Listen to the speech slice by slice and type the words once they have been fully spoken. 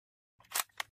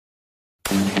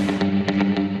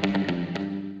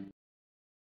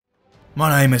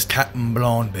My name is Captain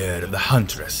Blondebeard of the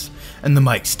Huntress, and the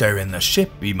mate steering the ship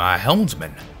be my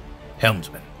helmsman.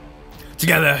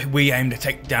 Together, we aim to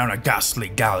take down a ghastly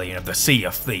galleon of the Sea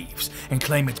of Thieves and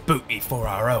claim its booty for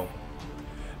our own.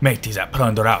 Mateys at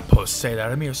plunder outposts say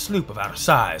that a mere sloop of our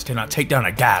size cannot take down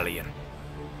a galleon.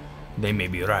 They may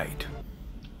be right.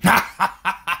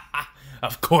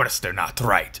 Of course they're not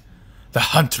right. The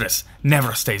Huntress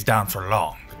never stays down for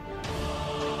long.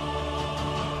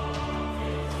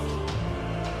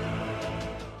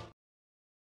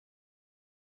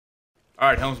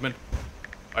 Alright, Helmsman.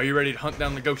 Are you ready to hunt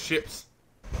down the ghost ships?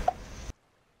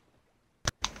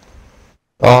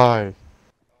 Aye.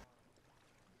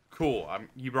 Cool.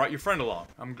 You brought your friend along.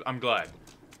 I'm glad.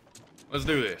 Let's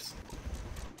do this.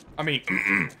 I mean,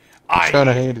 Trying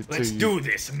to hand it to let's you. do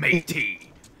this,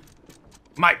 matey.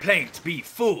 My planes be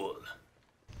full.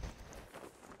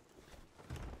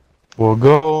 We'll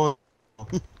go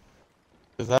on.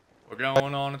 We're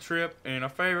going on a trip in our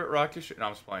favorite rocket ship. No,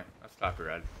 I'm just playing. That's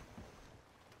copyrighted.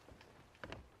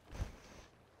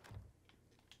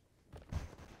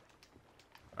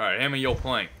 Alright, hand me your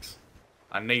planks.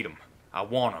 I need them. I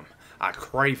want them. I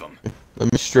crave them.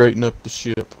 Let me straighten up the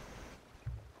ship.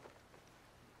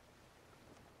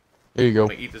 There you go.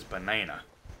 Let me eat this banana.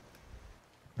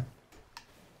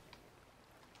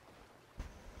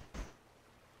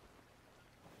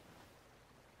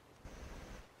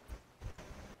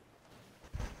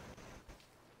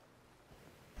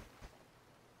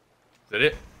 Is that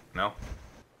it? No?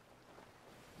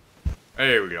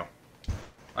 There we go.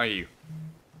 How are you?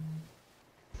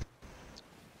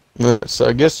 So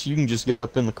I guess you can just get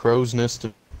up in the crow's nest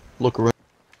and look around.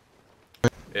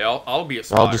 Yeah, I'll be a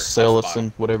spotter. I'll just sail us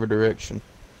in whatever direction.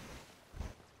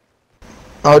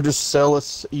 I'll just sail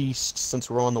us east since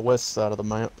we're on the west side of the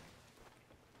map.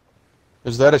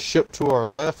 Is that a ship to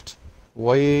our left?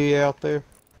 Way out there?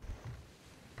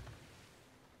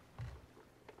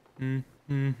 No.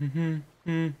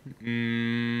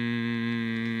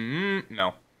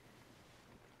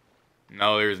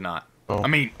 No, there's not. Oh. I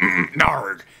mean,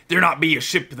 narg, there not be a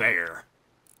ship there.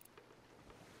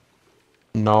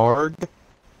 Narg?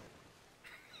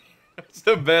 That's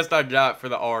the best I got for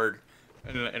the ARG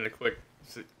in a quick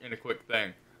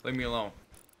thing. Leave me alone.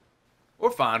 Or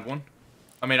find one.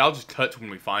 I mean, I'll just touch when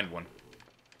we find one.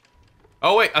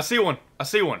 Oh wait, I see one. I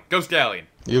see one. Ghost galleon.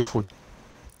 If we...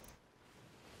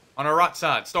 On our right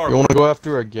side, You starboard. want to go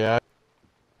after a guy?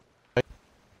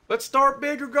 Let's start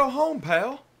big or go home,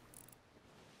 pal.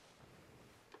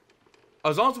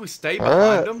 As long as we stay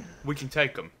behind them, we can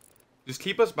take them. Just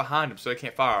keep us behind them so they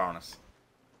can't fire on us.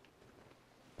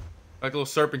 Like a little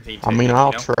serpentine technique, I mean, I'll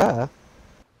you know? try.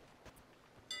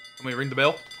 Let me ring the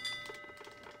bell.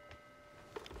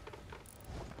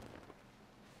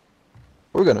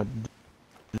 We're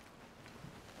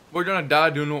gonna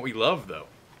die doing what we love, though.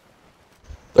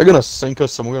 They're gonna sink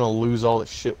us and we're gonna lose all the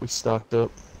shit we stocked up.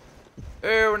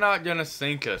 They're not gonna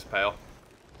sink us, pal.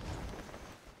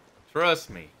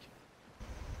 Trust me.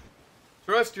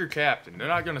 Trust your captain. They're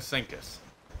not gonna sink us.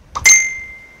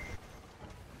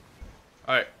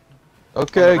 Alright.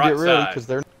 Okay, right get ready, side. because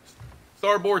they're...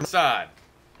 Starboard side.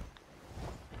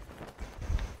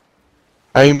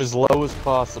 Aim as low as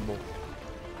possible.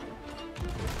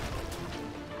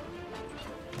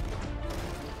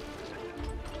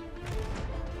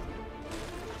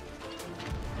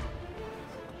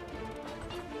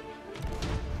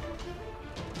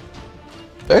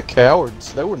 They're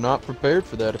cowards. They were not prepared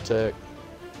for that attack.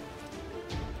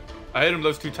 I hit him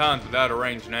those 2 times without a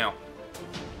range now.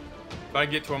 If I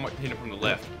get to him, I can hit him from the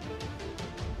left.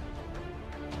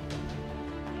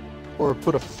 Or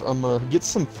put a... get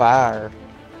some fire.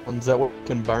 Is that what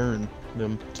can burn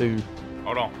them too?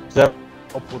 Hold on. Does that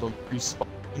help with them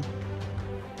respawning?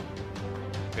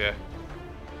 Yeah.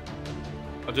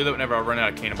 I'll do that whenever I run out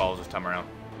of cannonballs this time around.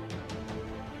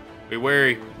 Be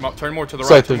wary. Turn more to the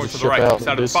It's right. like Turn more there's to a the ship right. out in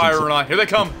Side the of the fire distance. line. Here they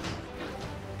come.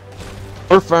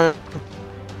 We're fine.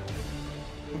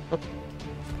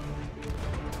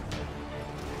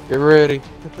 Get ready.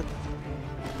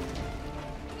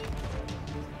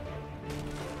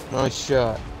 Nice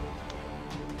shot.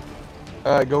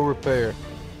 Alright, go repair.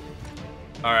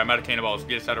 Alright, I'm out of cannonballs.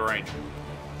 Get us out of range.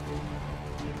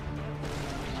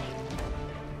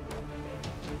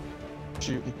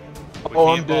 Shooting. We Oh,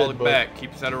 can't I'm ball dead, it bud. back.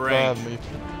 Keep us out of range. Revive me. You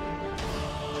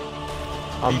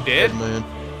I'm dead? man.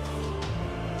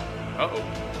 Uh-oh.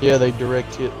 Yeah, they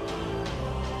direct hit.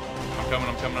 I'm coming,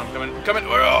 I'm coming, I'm coming, I'm coming.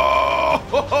 Oh!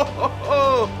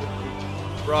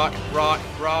 Rock, rock,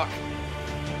 rock.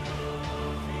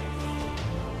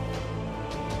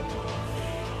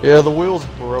 Yeah, the wheel's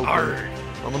broken. Arrgh.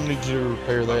 I'm gonna need you to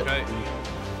repair that. Okay.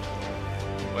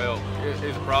 Well,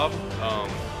 here's a problem.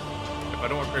 If I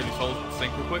don't repair these holes with the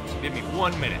sink real quick, so give me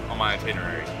 1 minute on my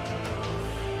itinerary.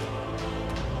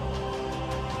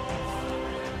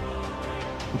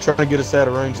 I'm trying to get us out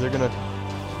of range. They're gonna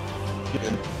get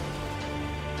in.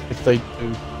 If they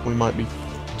do, we might be.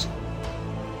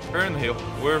 We're in the hill.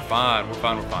 We're fine. We're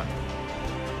fine. We're fine.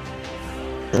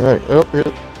 Alright, oh, here.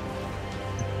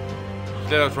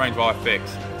 Stay out of range while I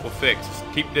fix. We'll fix. Just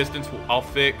keep distance. I'll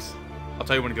fix. I'll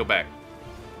tell you when to go back.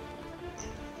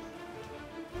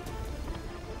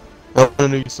 I'm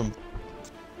gonna need some.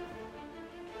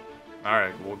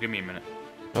 Alright, well, give me a minute.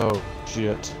 Oh,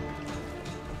 shit.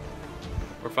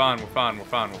 We're fine. We're fine. We're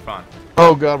fine. We're fine.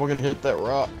 Oh god, we're gonna hit that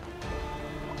rock.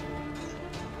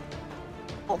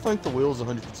 I don't think the wheel's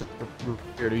 100%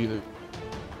 repaired either.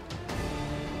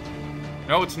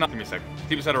 No, it's not. Give me a second.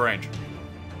 Keep us out of range.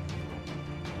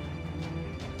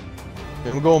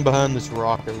 I'm going behind this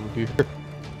rock over here.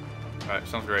 Alright,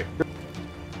 sounds great.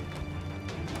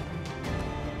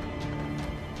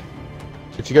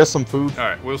 But you got some food?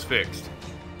 Alright, wheel's fixed.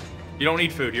 You don't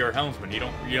need food. You're a helmsman. You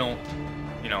know.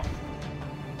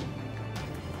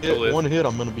 Hit one hit,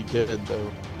 I'm gonna be dead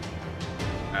though.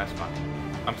 That's fine.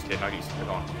 I'm just kidding. I'll use it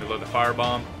on. Reload the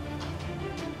firebomb.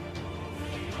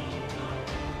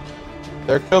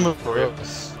 They're coming for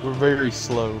us. We're very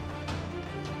slow.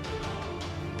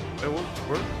 Well,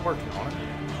 we're working on it.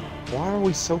 Why are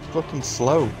we so fucking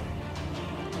slow?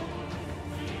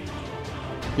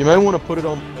 You may want to put it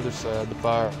on the other side, the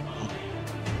fire.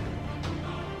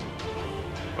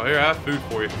 Well, here, I have food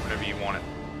for you whenever you want it.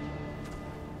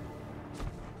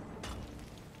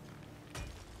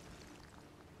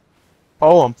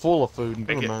 Oh, I'm full of food. Pick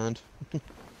Never it. mind.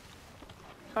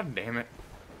 God damn it.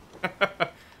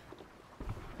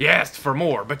 You asked for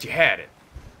more, but you had it.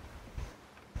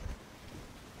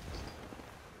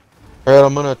 Alright,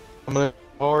 I'm gonna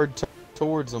hard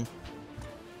towards them.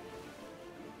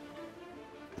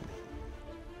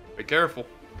 Be careful.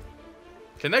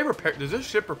 Can they repair? Does this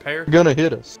ship repair? They're gonna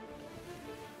hit us.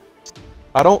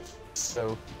 I don't think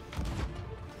so.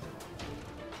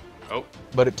 Oh.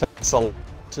 But it takes a lot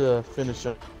to finish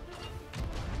up.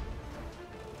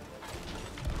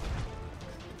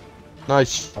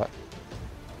 Nice shot.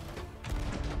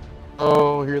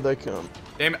 Oh, here they come.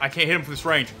 Damn it, I can't hit him from this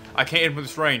range. I can't hit him from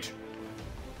this range.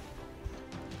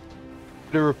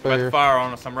 To Got repair. the fire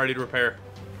on us. I'm ready to repair.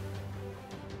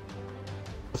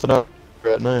 That's what I'm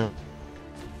right now.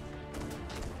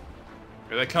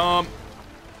 Here they come.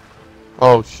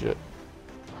 Oh shit.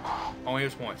 Only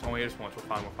hit us once. Only hit us once. We're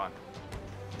fine. We're fine.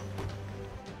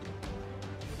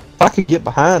 If I could get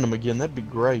behind them again, that'd be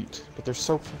great. But they're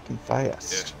so fucking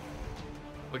fast.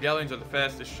 Yeah. The galleons are the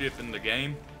fastest ship in the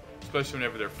game, especially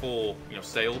whenever they're full,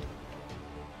 sailed,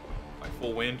 like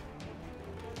full wind.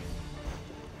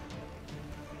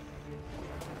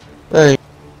 They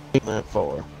ain't that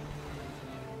far.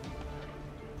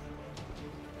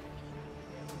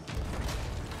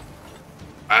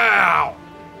 Ow!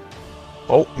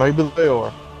 Oh, maybe they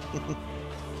are.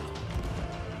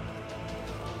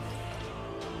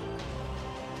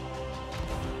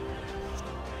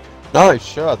 Nice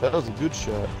shot. That was a good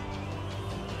shot.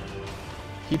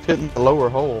 Keep hitting the lower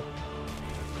hole.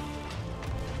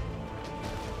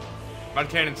 Mud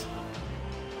cannons.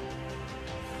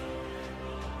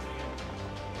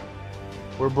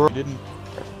 We're broke. Didn't.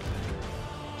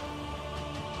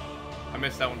 I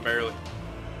missed that one barely.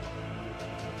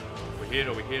 We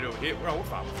hit. We hit. We hit. Oh, we're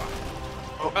fine. We're fine.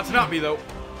 Oh, that's not me though.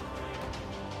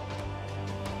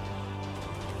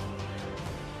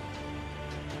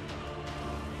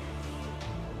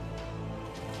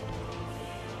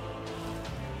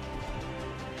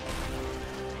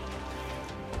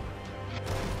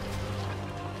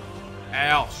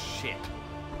 Ow, shit.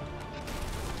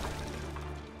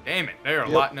 Damn it, they are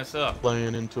lighting us up.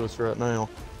 Playing into us right now.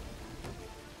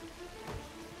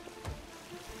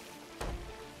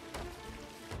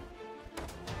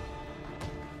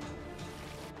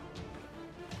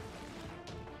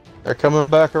 They're coming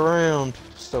back around,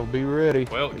 so be ready.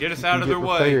 Well, get us out of their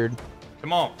way. Repaired.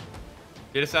 Come on.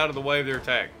 Get us out of the way of their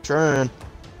attack. Trying.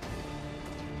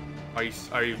 Are you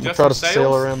I'm just try to sails?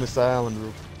 sail around this island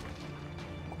real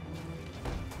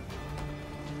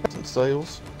some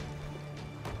sails.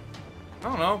 I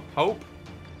don't know. Hope.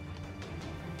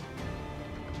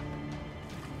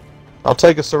 I'll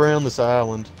take us around this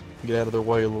island. Get out of their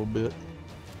way a little bit.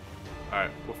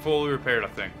 Alright, we're fully repaired, I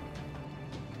think.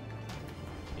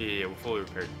 Yeah, we're fully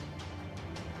repaired.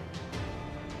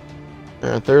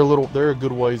 Alright, they're a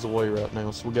good ways away right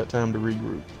now, so we got time to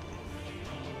regroup.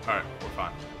 Alright, we're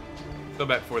fine. Go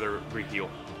back before they re-heal.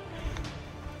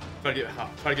 Try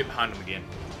to get behind them again.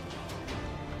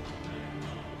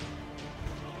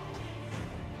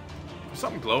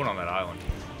 something glowing on that island.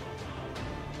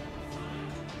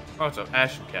 Oh, it's an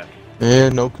ashen cap. Yeah,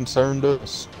 no concern to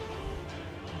us.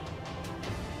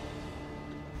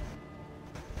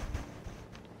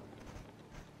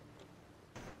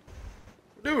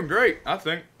 We're doing great, I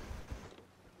think.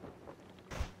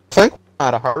 I think we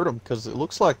might have heard them because it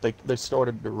looks like they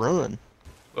started to run.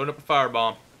 Loading up a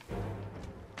firebomb.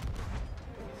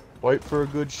 Wait for a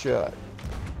good shot.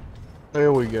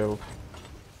 There we go.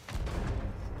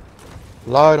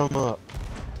 Light them up.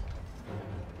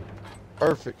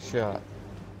 Perfect shot.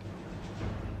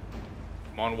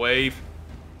 Come on, wave.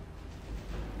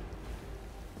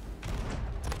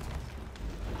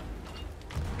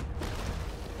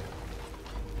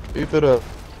 Keep it up.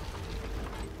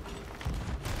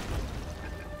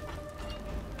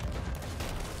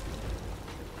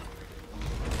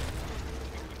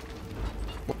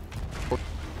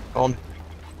 On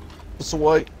this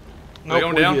way. Are we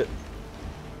going down? Hit.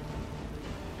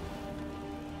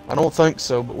 I don't think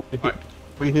so, but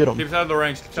we hit them. Keep us out of the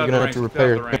range. Keep us So out you're of the gonna range. have to Keep us out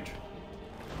of the repair. range.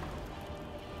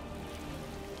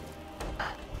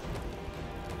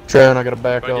 Trying, I gotta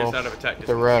back Try to get off. us out of attack The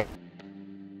distance. right.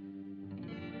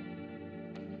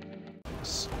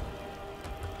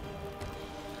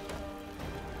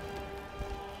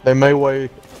 They may lay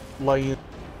in.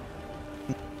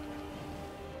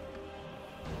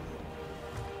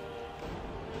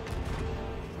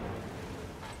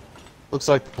 Looks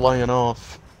like they're laying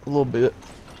off a little bit.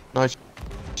 Nice.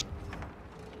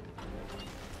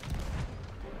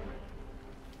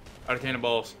 Out of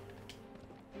cannonballs.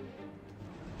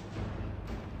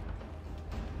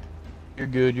 You're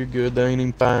good, you're good. They ain't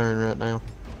even firing right now.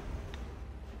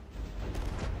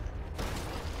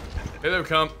 Here they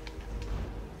come.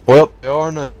 Well, they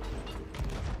are now.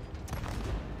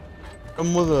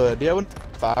 Come with a. Do you have any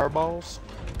fireballs?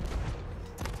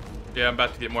 Yeah, I'm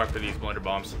about to get more after these blender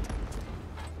bombs.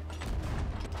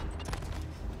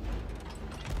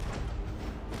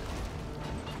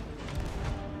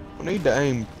 We need to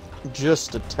aim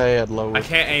just a tad lower. I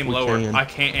can't aim if we lower. can. I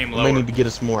can't aim We lower. may need to get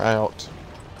us more out.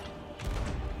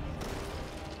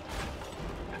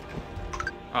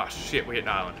 Oh shit, we hit an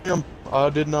island. Damn, I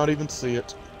did not even see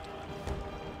it.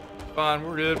 Fine,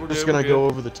 we're good, we're Just good. gonna go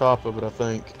over the top of it, I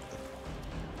think.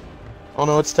 Oh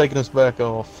no, it's taking us back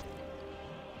off.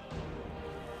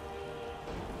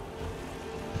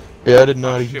 Yeah, I did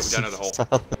not Oh, even shit, we see got another hole.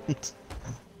 silent.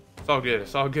 It's all good,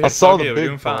 it's all good. I It's all saw the good. We're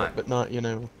doing big part, fine. but not, you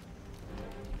know.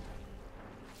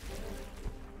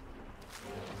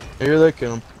 Here they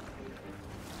come.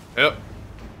 Yep.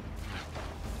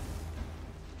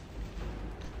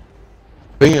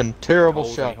 Being terrible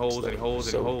Holes, shots. any holes, any though, holes,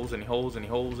 any so holes, any holes, any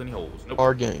holes, any holes. Nope.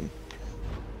 our game.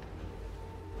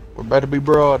 We're about to be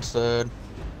broadside.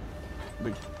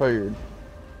 Be prepared.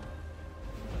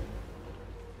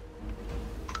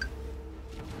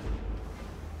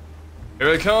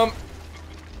 Here they come.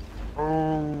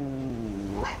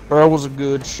 Oh, that was a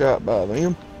good shot by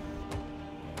them.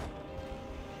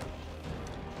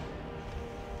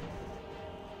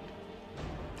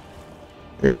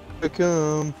 Here they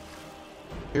come.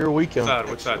 Here we come.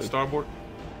 Which side? actually. Starboard?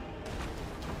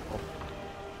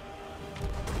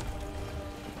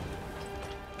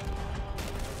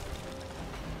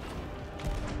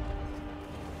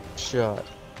 Shot.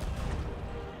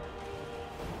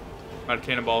 Out of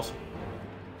cannonballs.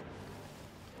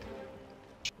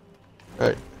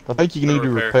 Hey, I think you need to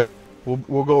Repair. repair.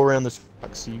 We'll go around this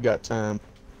rock so you got time.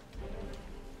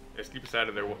 Yes, keep us out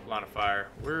of their line of fire.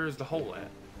 Where's the hole at?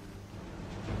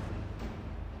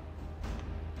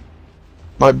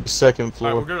 Might be second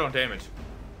floor. Alright, we're good on damage.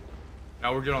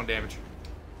 Now we're good on damage.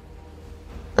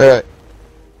 Alright.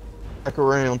 Back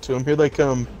around to them. Here they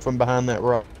come from behind that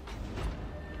rock.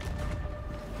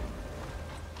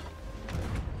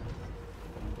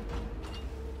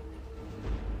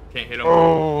 Can't hit them.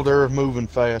 Oh, they're moving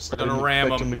fast. We're I gonna didn't ram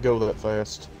expect them. them to go that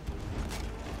fast.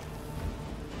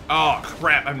 Oh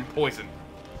crap, I'm poisoned.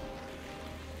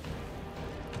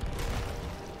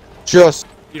 Just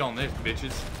Eat on this,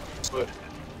 bitches.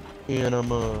 in them,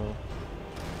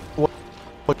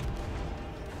 what?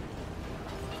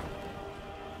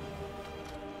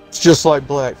 It's just like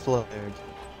Black Flag.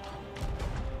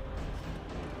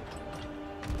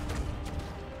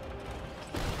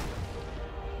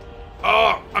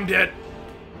 Oh, I'm dead.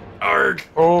 Arg.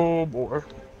 Oh boy.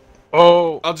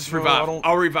 Oh. I'll just no, revive. I don't-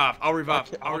 I'll revive. I'll revive.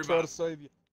 I'll I'll try to revive. save you.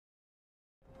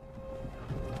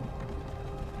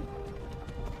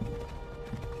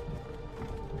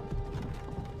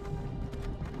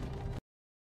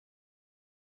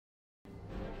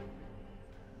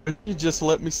 You just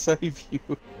let me save you.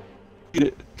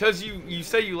 Because you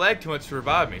say you lag too much to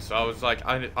revive me, so I was like,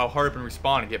 I'll hurry up and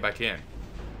respawn and get back in. I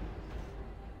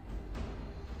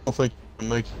don't think we can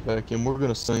make it back in. We're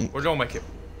gonna sink. We're gonna make it.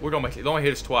 We're gonna make it. Don't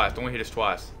hit us twice. Don't hit us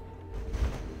twice.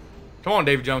 Come on,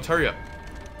 David Jones, hurry up.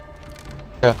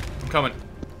 Yeah. I'm coming.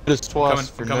 Hit us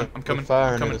twice I'm coming. I'm coming.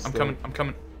 firing I'm coming. us, I'm though. coming. I'm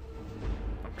coming.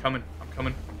 I'm coming. I'm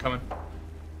coming. I'm coming.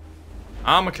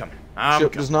 I'm a coming. I'm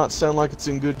Ship coming. does not sound like it's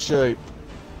in good shape.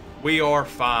 We are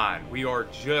fine. We are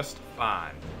just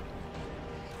fine.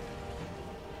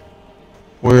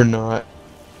 We're not.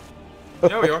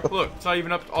 There we are. Look, it's not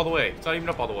even up all the way. It's not even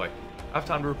up all the way. I have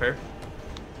time to repair.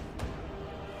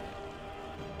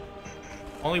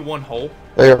 Only one hole.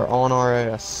 They are on our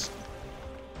ass.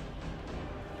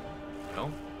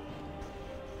 No.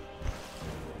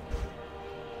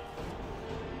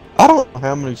 I don't know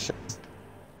how many shots.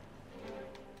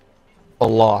 A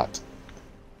lot.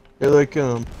 Here they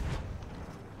come.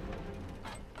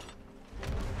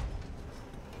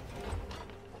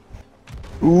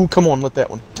 Ooh, come on, let that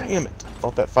one. Damn it. I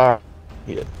thought that fire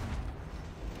hit.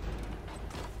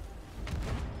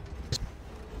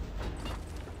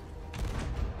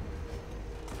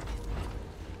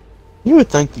 You would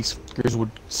think these fuckers would.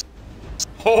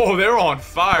 Oh, they're on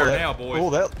fire now, boys.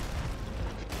 Oh, that.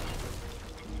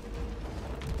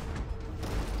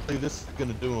 See, this is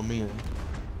gonna do them in.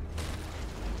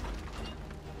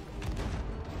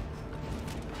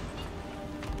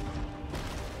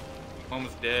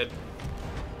 Almost dead.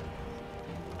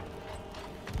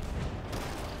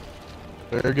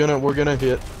 We're gonna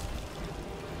hit.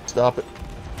 Stop it.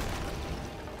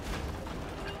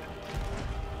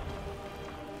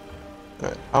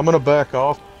 Alright, I'm gonna back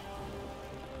off.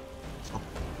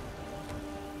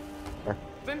 I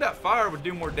think that fire would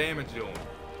do more damage to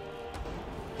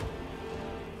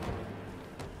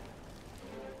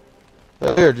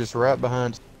them. They're just right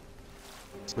behind.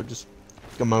 So just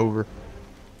come over.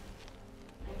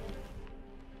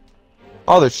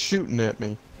 Oh, they're shooting at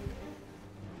me.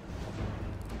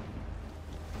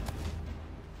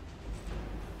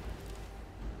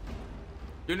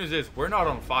 Good news is, we're not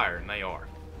on fire, and they are.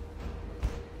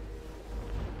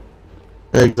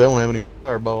 Hey, they don't have any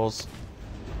fireballs.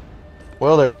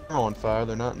 Well, they're on fire.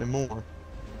 They're not anymore.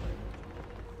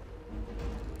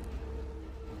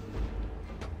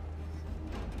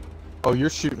 Oh, you're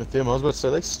shooting at them. I was about to say,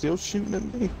 they still shooting at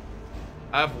me?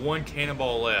 I have one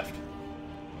cannonball left.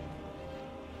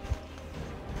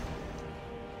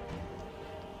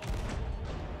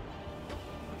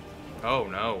 Oh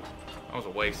no, that was a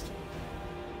waste.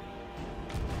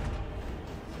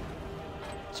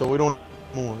 So we don't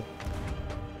have more.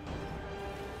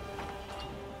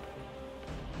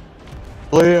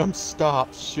 Liam,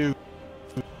 stop, shoot.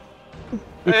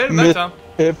 Hey, hit him that time.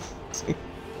 Everyone.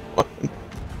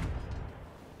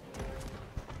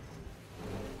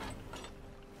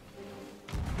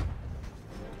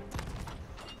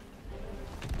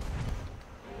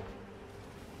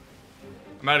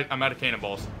 I'm out of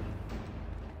cannonballs.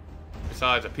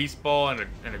 Besides a peace ball and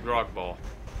a grog ball.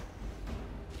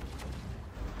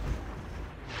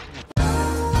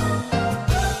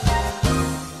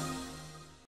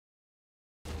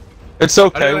 It's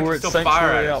okay, like we're to at still fire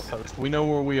Sanctuary at us. Outpost. We know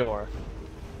where we are.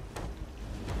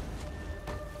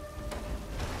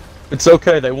 It's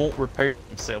okay, they won't repair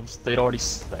themselves. They'd already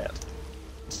said that.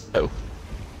 So,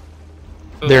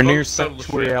 they're near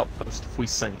Sanctuary Outpost if we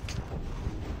sink.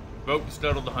 Vote to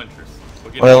settle the Huntress.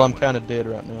 Well, I'm kind of dead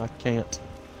right now. I can't.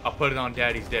 I'll put it on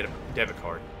Daddy's debit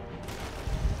card.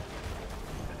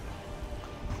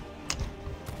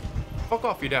 Fuck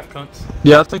off, you daft cunts.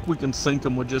 Yeah, I think we can sink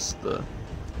them with just the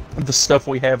stuff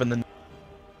we have in the.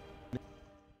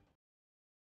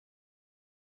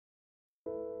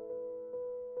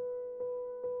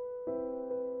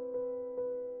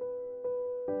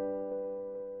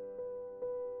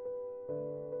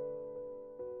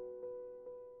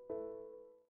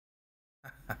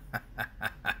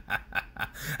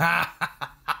 Ha ha